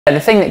The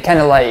thing that kind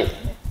of like,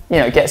 you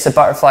know, gets the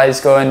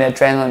butterflies going, the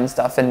adrenaline and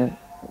stuff, and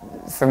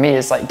for me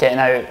is like getting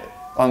out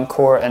on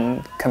court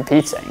and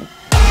competing.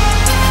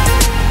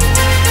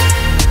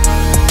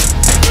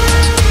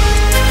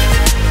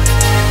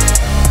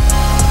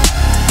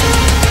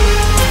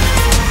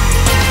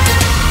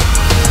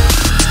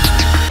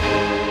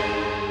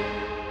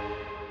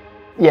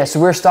 Yeah,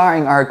 so we're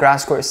starting our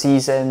grass court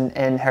season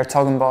in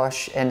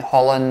S-Hertogenbosch in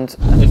Holland.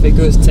 If it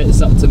goes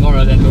tits up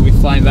tomorrow, then we'll be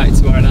flying back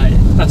tomorrow night,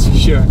 that's for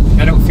sure.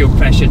 I don't feel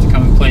pressure to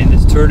come and play in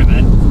this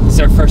tournament. It's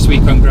our first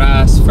week on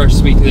grass,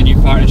 first week of the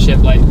new partnership,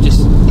 like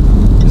just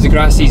because the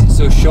grass season's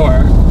so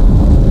short,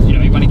 you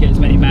know, you want to get as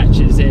many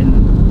matches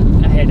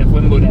in ahead of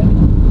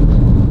Wimbledon.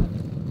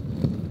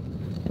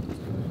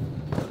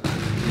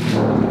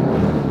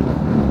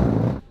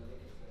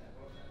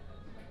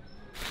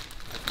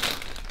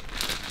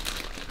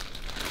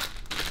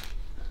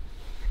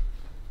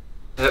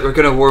 We're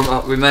going to warm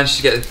up. We managed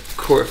to get the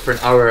court for an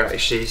hour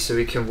actually, so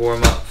we can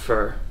warm up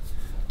for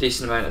a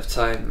decent amount of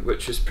time,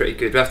 which was pretty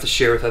good. We have to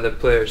share with other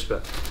players,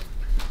 but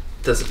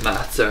it doesn't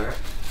matter.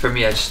 For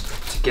me, I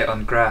just to get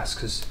on grass,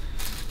 because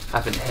I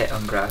haven't hit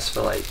on grass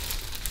for like,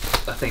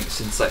 I think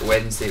since like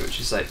Wednesday, which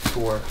is like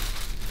four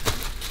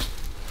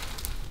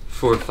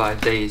or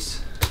 5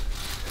 days.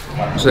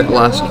 So the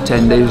last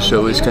 10 days or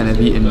so was kind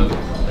of eating a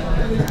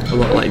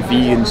lot of like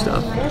vegan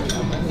stuff.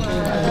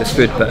 It's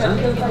food, but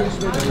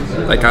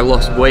like I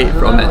lost weight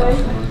from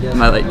it.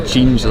 My like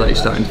jeans are like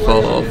starting to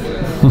fall off,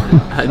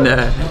 and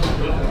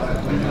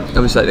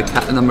obviously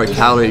like the number of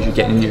calories you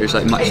get in here is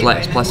like much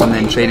less. Plus I'm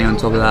then training on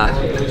top of that,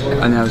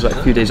 and then I was like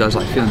a few days I was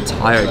like feeling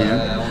tired, you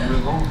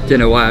know. Don't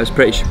know why. I was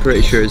pretty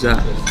sure it's that.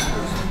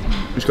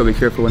 I just got to be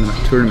careful when I'm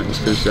at tournaments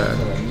because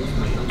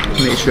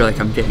make sure like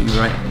I'm getting the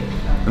right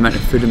amount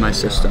of food in my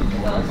system.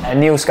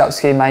 Neal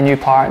Skupski, my new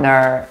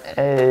partner,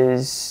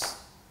 is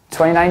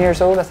 29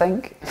 years old, I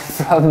think,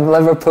 from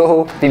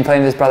Liverpool. Been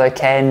playing with his brother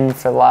Ken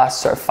for the last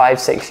sort of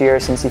 5-6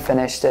 years since he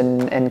finished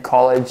in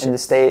college in the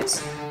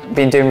States.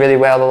 Been doing really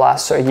well the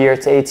last sort of year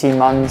to 18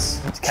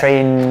 months.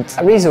 Trained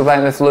a reasonable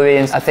amount with Louis,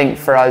 and I think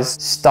for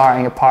us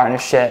starting a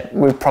partnership,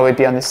 we'd probably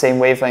be on the same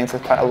wavelength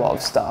with quite a lot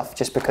of stuff,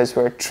 just because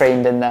we're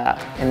trained in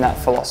that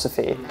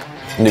philosophy.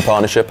 New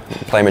partnership,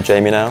 playing with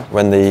Jamie now.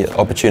 When the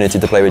opportunity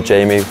to play with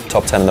Jamie,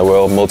 top 10 in the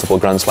world, multiple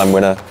Grand Slam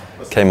winner,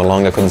 came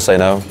along, I couldn't say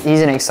no.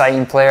 He's an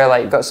exciting player,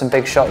 like got some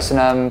big shots in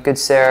him, good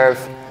serve,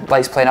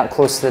 likes playing up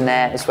close to the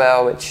net as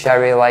well, which I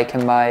really like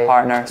in my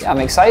partner. I'm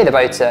excited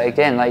about it,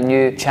 again, like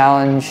new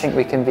challenge. I think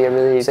we can be a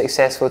really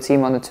successful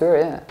team on the tour,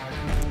 yeah.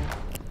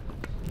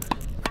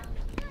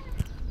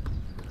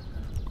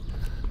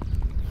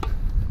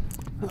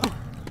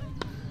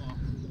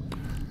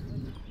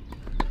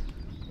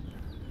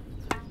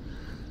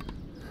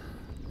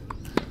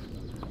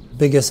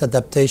 Biggest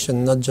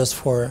adaptation, not just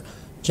for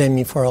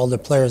Jamie, for all the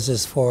players,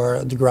 is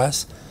for the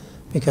grass,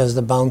 because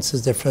the bounce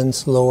is different,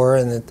 slower,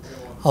 and it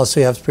also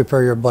you have to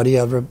prepare your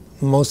body.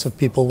 Most of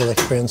people will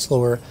experience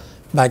lower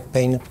back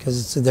pain because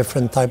it's a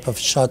different type of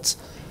shots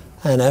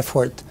and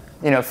effort.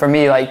 You know, for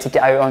me, like to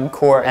get out on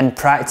court and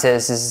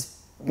practice is,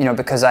 you know,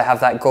 because I have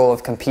that goal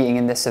of competing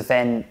in this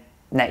event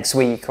next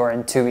week or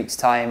in 2 weeks'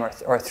 time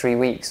or 3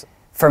 weeks.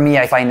 For me,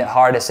 I find it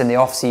hardest in the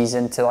off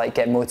season to like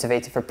get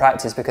motivated for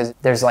practice because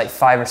there's like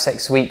 5 or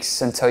 6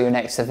 weeks until your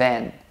next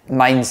event.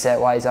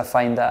 Mindset-wise, I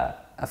find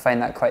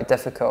that quite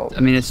difficult.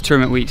 I mean, it's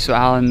tournament week, so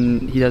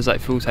Alan, he does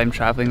like full-time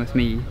travelling with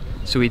me.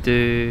 So we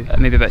do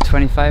maybe about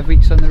 25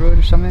 weeks on the road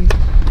or something.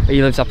 But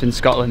he lives up in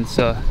Scotland,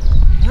 so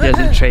he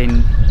doesn't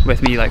train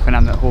with me like when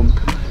I'm at home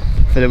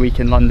for the week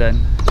in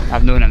London.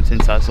 I've known him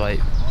since I was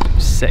like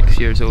 6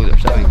 years old or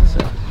something.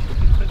 So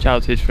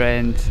childhood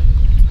friend,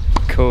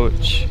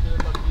 coach,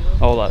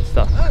 all that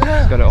stuff.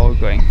 He's got it all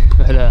going.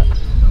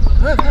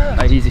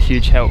 But he's a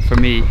huge help for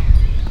me.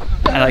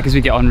 And like, because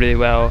we get on really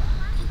well,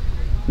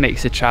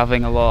 makes the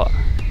travelling a lot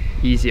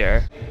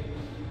easier.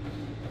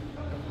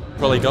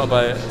 Probably got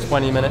about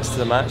 20 minutes to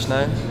the match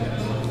now.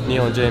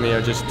 Neal and Jamie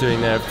are just doing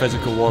their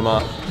physical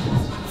warm-up.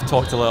 We've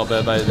talked a little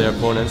bit about their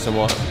opponents and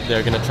what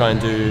they're going to try and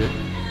do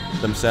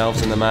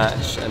themselves in the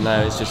match, and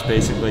now it's just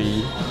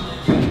basically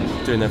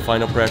doing their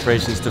final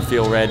preparations to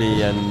feel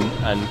ready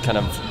and kind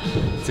of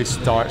to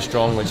start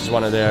strong, which is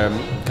one of their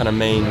kind of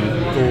main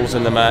goals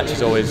in the match,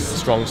 is always a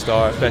strong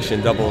start. Especially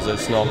in doubles,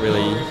 it's not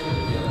really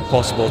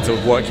possible to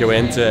work your way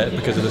into it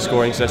because of the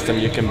scoring system.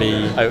 You can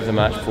be out of the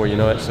match before you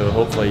know it, so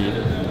hopefully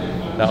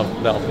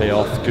that'll pay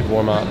off. Good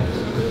warm-up,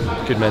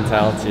 good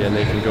mentality, and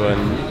they can go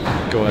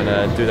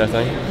and do their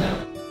thing.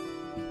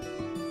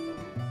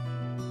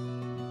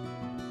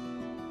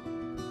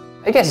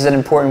 I guess it's an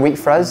important week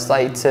for us,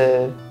 like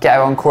to get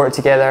out on court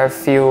together,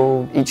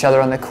 feel each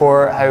other on the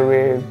court, how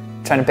we're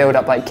trying to build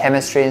up like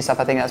chemistry and stuff.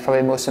 I think that's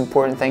probably the most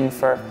important thing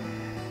for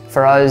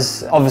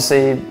us.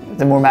 Obviously,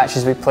 the more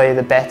matches we play,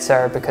 the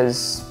better,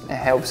 because it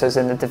helps us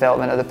in the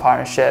development of the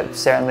partnership.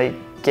 Certainly,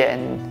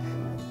 getting,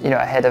 you know,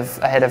 ahead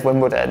of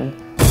Wimbledon.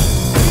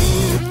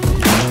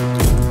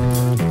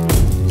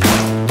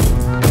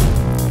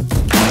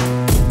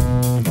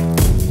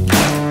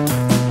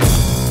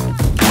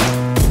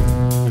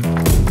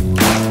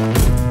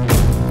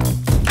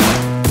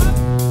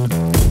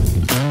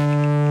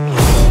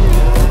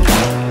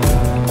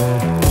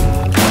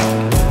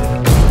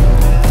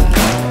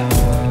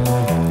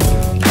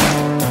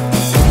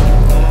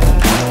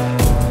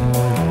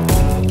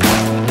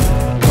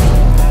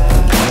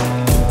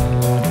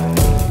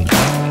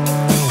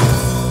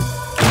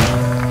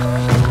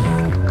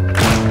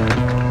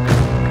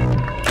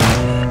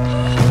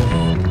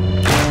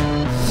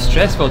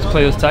 stressful to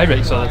play those tie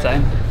breaks all the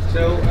time,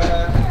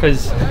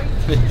 because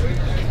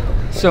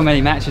so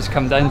many matches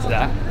come down to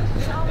that.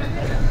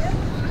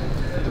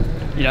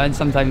 You know, and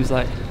sometimes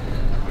like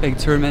big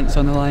tournaments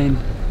on the line,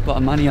 a lot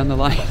of money on the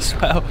line as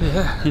well.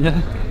 Yeah. You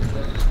know?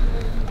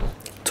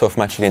 Tough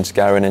match against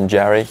Garin and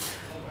Jarry.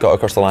 Got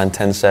across the line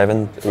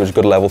 10-7. It was a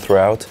good level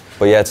throughout.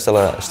 But yeah, it's still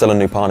a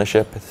new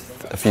partnership.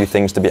 A few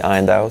things to be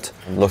ironed out.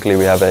 Luckily,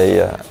 we have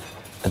a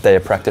day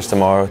of practice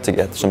tomorrow to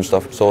get some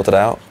stuff sorted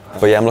out.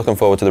 But yeah, I'm looking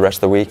forward to the rest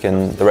of the week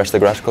and the rest of the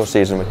grass court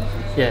season.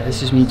 Yeah,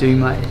 this is me doing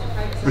my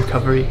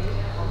recovery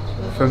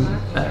from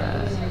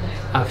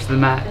after the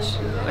match.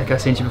 Like I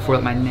was saying to you before,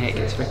 like my neck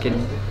is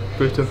freaking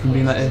brutal from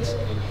being like this.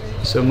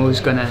 So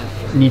Mo's gonna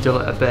needle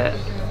it a bit,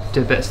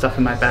 do a bit of stuff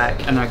in my back,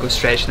 and then I go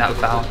stretching that with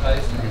Val.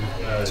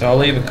 So I'll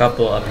leave a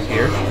couple up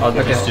here. I'll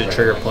just do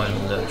trigger point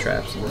on the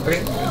traps.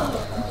 Okay.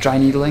 Dry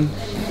needling,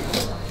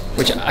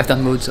 which I've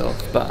done loads of,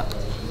 but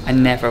I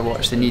never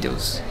watch the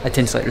needles. I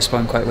tend to like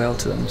respond quite well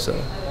to them, so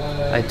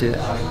I do it.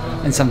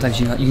 And sometimes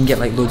you can get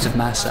like loads of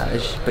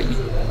massage, but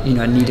you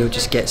know a needle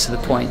just gets to the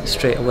point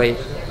straight away.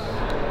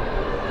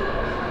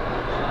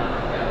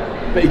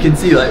 But you can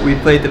see like we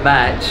played the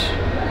match,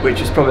 which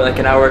was probably like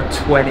an hour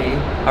 20,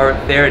 hour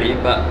 30,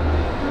 but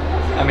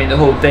I mean the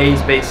whole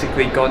day's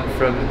basically gone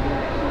from,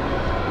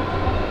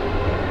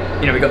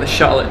 you know, we got the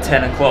shuttle at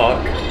 10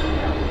 o'clock,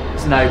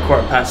 it's now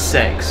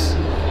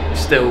 6:15,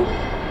 still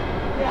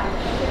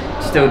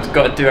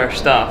got to do our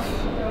stuff.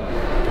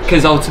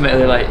 Because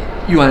ultimately like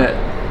you want to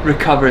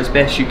recover as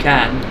best you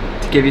can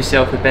to give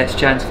yourself the best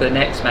chance for the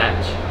next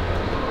match.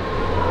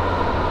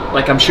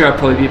 Like I'm sure I'll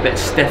probably be a bit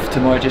stiff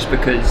tomorrow just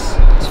because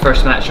it's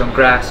first match on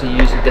grass and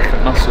you're using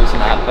different muscles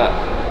and that, but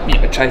you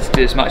know, try to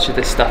do as much of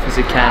this stuff as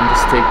we can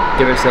just to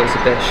give ourselves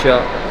the best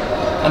shot.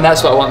 And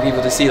that's what I want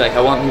people to see. Like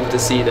I want people to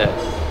see that,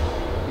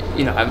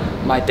 you know,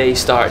 my day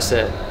starts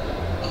at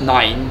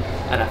 9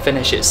 and I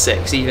finish at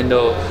 6, even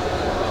though,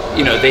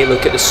 you know, they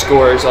look at the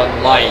scores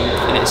online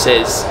and it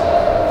says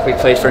we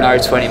played for an hour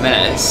 20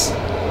 minutes.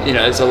 You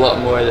know, there's a lot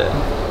more that,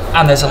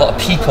 and there's a lot of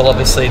people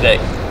obviously that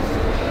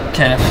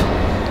kind of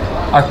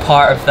are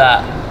part of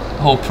that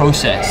whole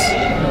process.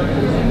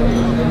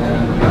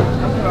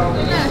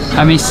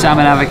 How many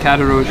salmon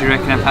avocado rolls do you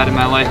reckon I've had in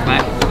my life,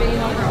 mate?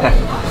 A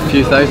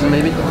few thousand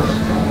maybe.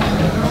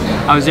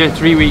 I was there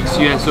 3 weeks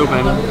US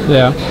Open.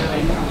 Yeah.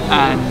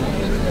 And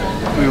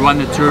we won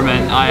the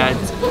tournament.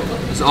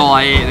 That's all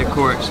I ate at the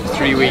courts for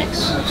 3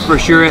 weeks. For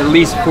sure at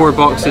least 4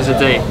 boxes a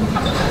day.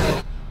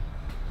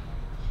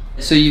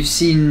 So you've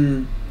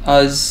seen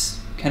us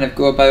kind of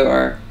go about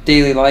our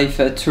daily life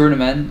at a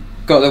tournament.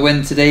 Got the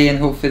win today, and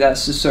hopefully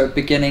that's the sort of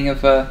beginning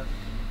of a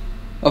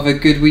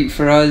good week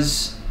for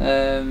us.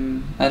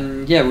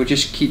 And yeah, we'll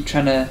just keep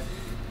trying to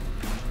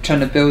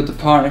build the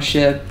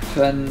partnership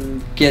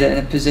and get it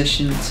in a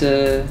position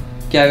to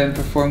go out and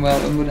perform well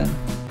at Wimbledon.